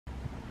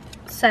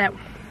So,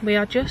 we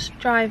are just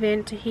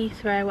driving to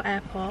Heathrow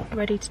Airport,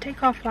 ready to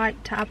take our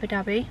flight to Abu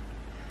Dhabi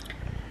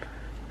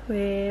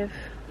with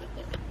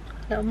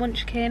little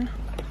Munchkin.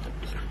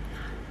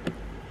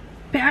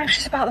 Bit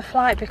anxious about the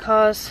flight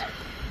because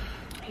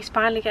he's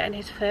finally getting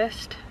his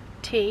first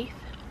teeth,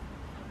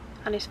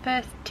 and his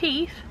first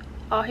teeth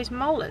are his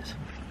molars.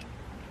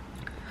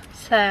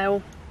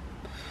 So,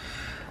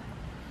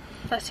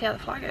 let's see how the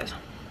flight goes.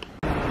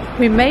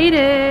 We made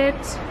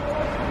it!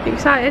 Are you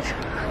excited?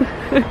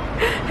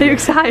 Are you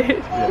excited?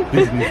 Look,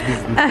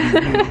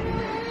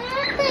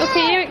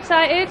 are you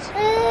excited?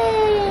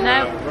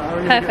 No?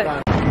 Perfect.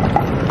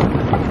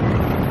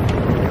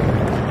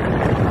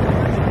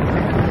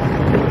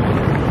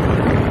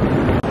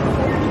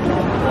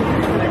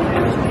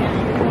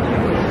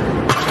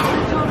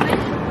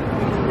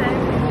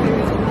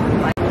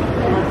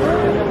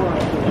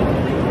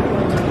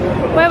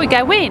 Where are we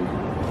going?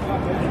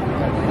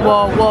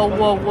 Whoa, whoa,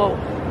 whoa, whoa.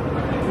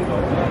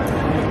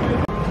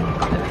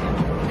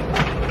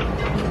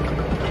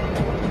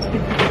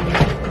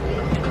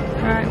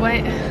 Right,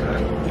 wait.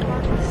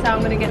 So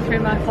I'm gonna get through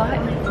my flight.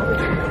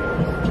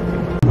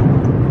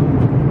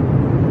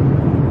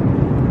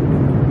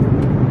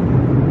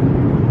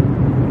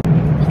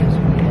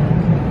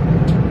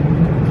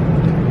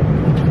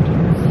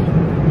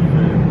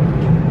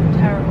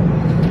 Terrible.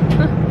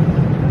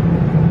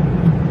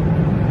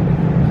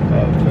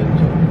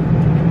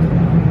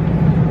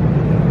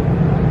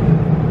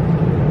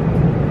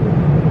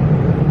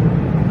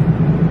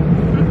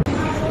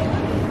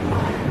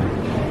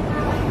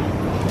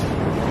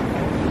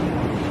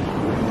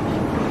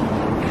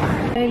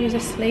 Baby's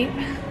asleep,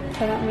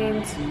 so that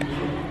means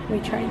we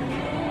train.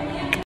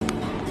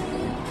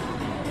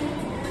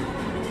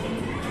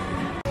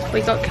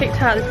 We got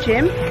kicked out of the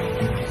gym,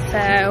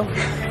 so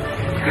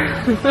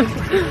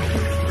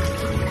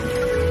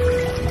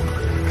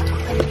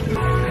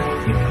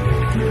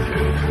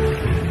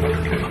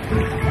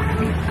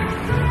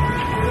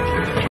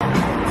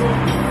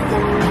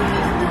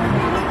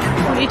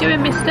what are you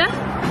doing, mister?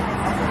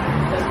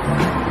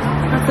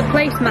 That's the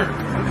placemat.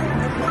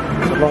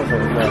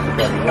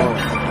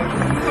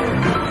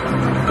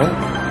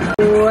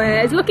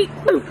 Where's Lucky?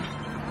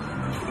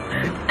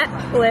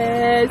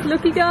 Where's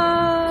Lucky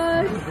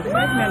guys?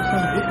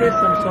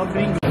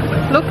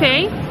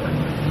 Lucky,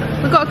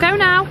 we gotta go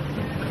now.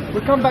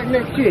 We'll come back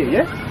next year,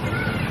 yeah?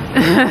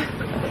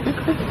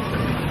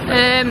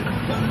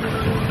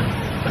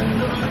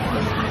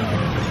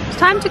 It's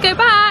time to go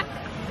back.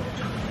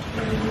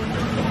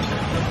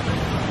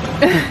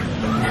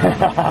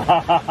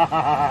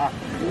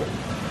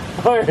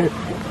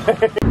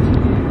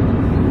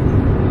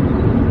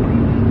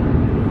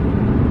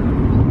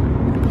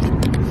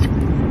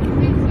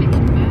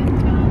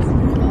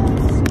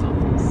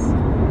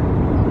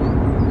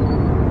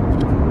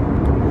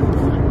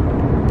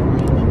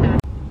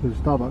 There's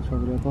a Starbucks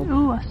over there, Bob.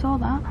 Oh, I saw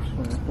that.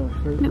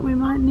 Look, we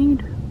might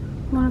need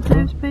one of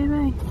those,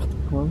 baby.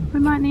 What? We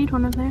might need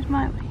one of those,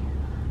 might we?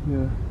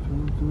 Yeah.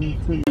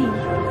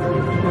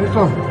 This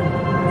one.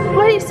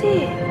 What do you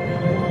see?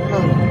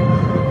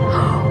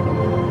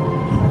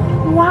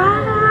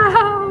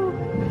 Wow!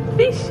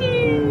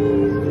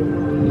 Fishies!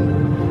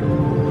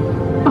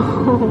 Oh.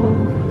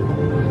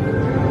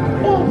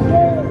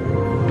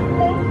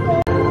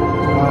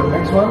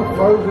 Next one,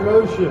 frozen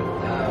ocean.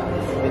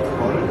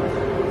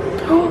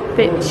 Oh,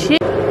 bit shit.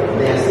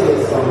 There's still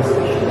some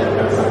species that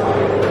can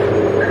survive.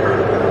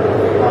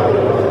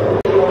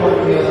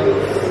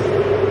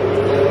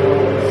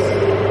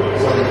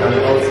 So they can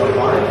all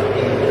survive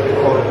in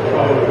cold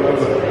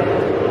waters.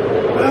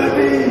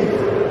 Baby!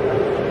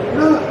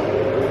 Look!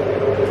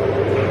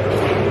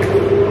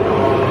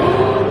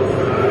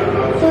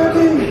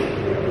 Baby!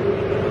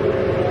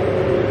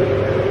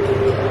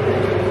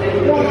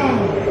 Wow!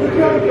 Look at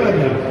that!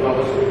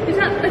 Is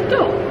that a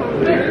dog?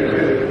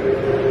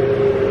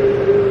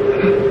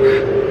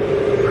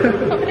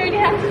 What are we doing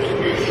now?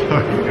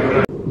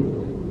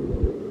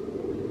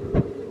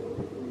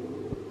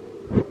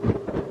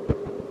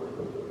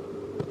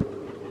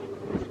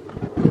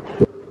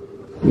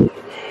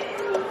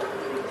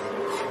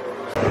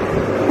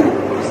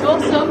 Saw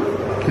some.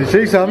 Did you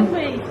see some? Did we?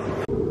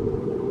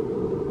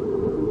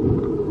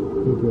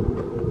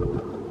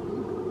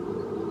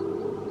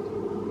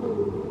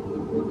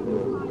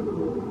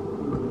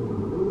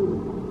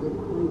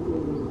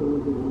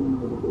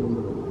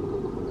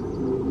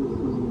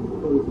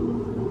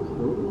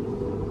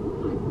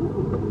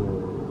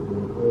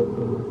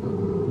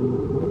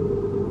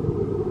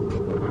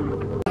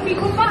 We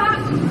come back.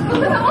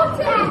 Look at the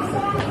otters.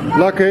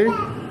 Lucky?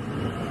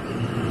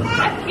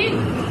 Lucky.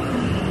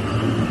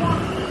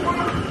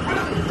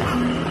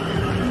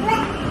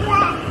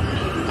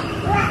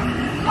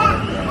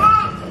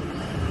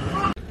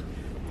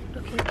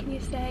 Lucky, can you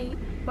say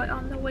we're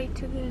on the way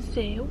to the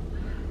zoo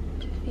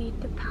to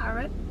feed the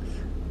parrots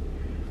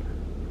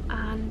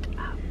and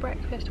have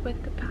breakfast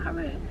with the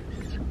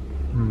parrots?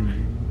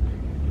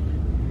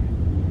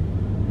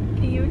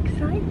 Are you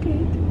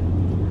excited?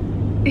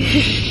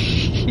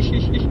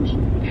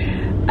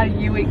 Are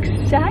you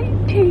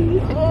excited?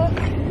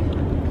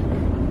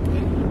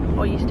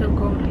 Or are you still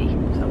grumpy?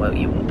 So I woke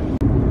you up.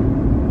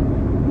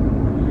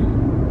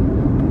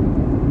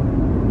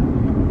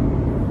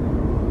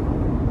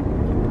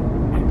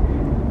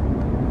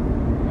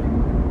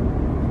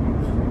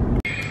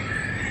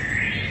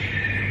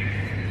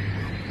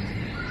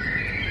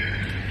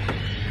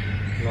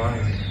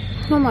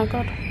 Nice. Oh my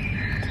god.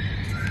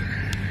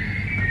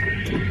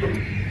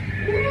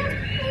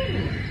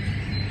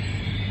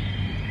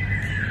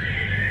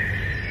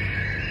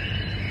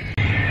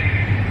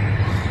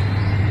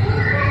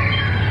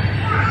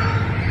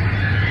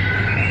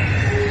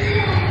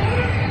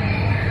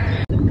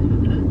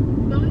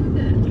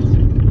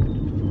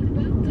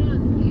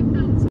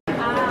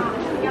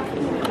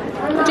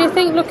 What do you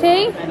think,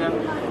 Lucky?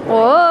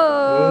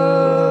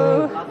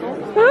 Whoa!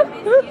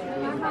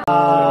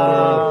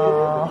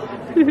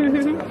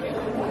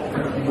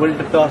 ولد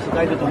التواصل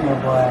قاعدة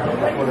تطلب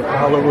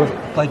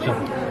طيب.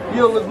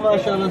 يلا ما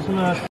شاء الله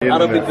اسمها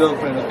Arabic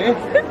girlfriend, okay?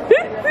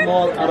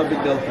 Small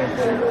Arabic girlfriend.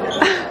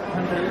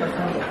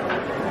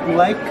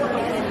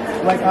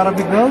 Like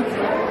Arabic girl?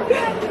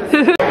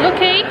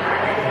 Lucky,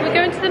 we're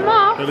going to the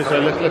mall.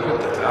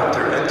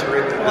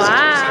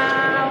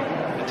 Wow.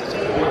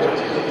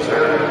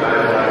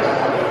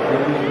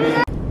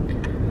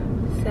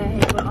 So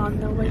we're on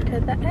the way to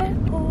the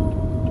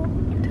airport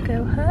to go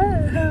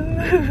home.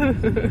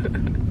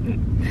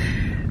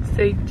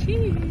 Say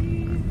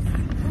cheese.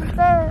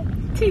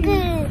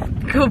 Cheese.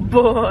 Good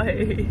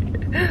boy.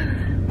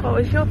 What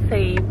was your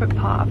favourite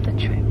part of the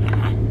trip?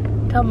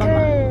 Tell Mama.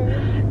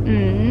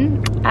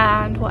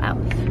 And what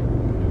else?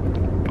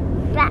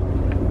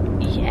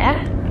 Yeah.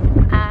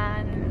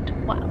 And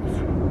what else?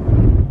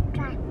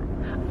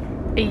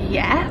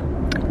 Yeah.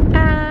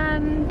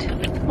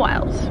 And what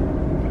else?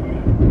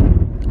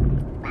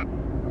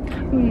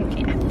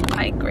 Yeah,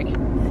 I agree.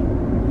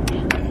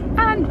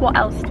 And what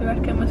else do you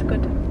reckon was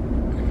good?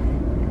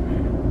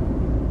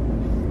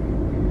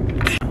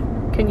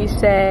 Can you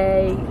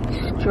say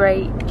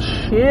straight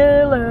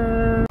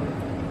chillin'?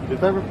 Your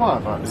favourite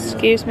part about the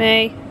Excuse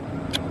me.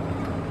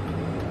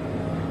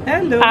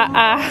 Hello.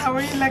 How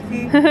are you,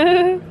 Lucky?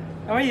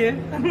 How are you?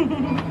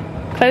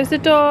 Close the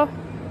door.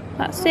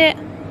 That's it.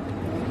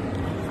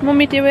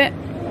 Mummy, do it.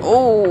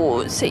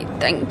 Oh, say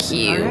thank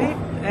you. Alright.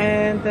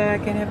 And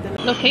can I have the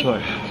Lucky.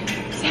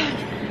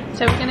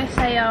 So we're going to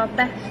say our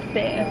best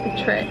bit of the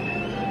trip.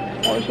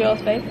 What was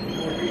yours, babe?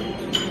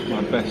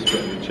 My best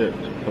bit of the trip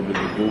was probably the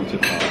water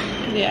park.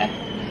 Yeah.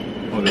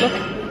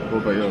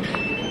 What about yours?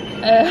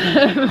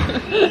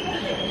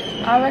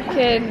 I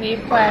reckon the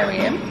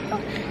aquarium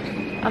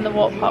and the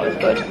water park was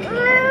good.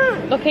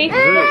 Lucky?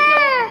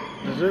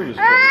 The zoo was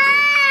good.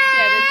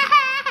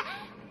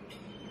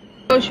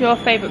 What was your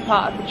favourite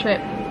part of the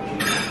trip?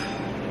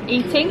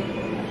 Eating?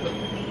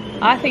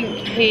 I think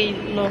he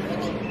loved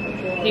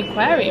the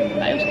aquarium.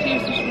 Those two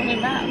just running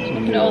around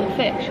looking at all the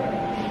fish.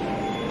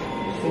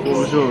 What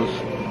was yours?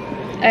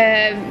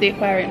 The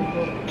aquarium.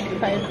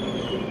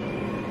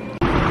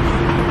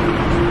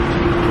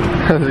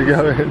 How's it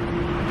going?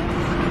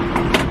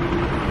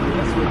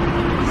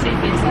 See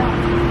for yourself.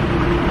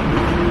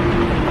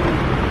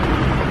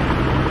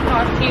 Oh,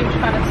 I'm huge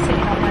fan of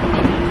sitting on my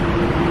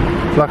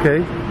knees. Lucky. I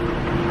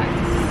like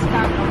to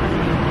stand on my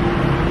knees.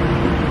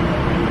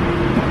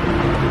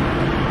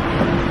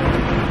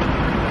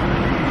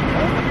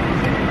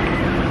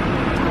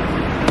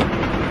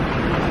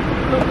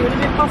 Look, would it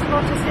be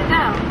possible to sit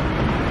down?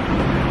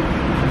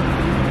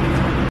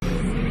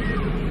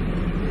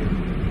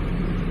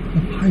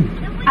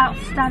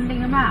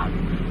 Outstanding amount.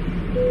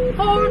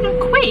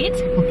 £400?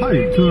 I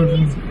paid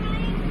 200.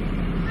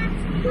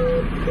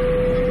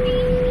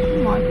 Oh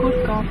my good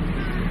god.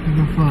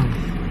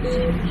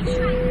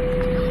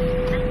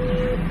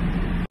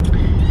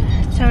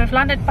 So we've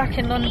landed back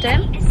in London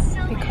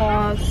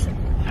because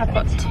I've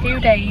got 2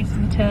 days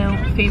until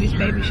Phoebe's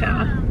baby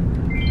shower.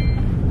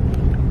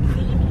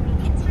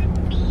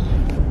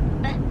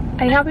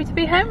 Are you happy to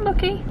be home,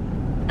 Lucky?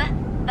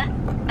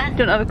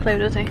 Don't have a clue,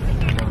 does he?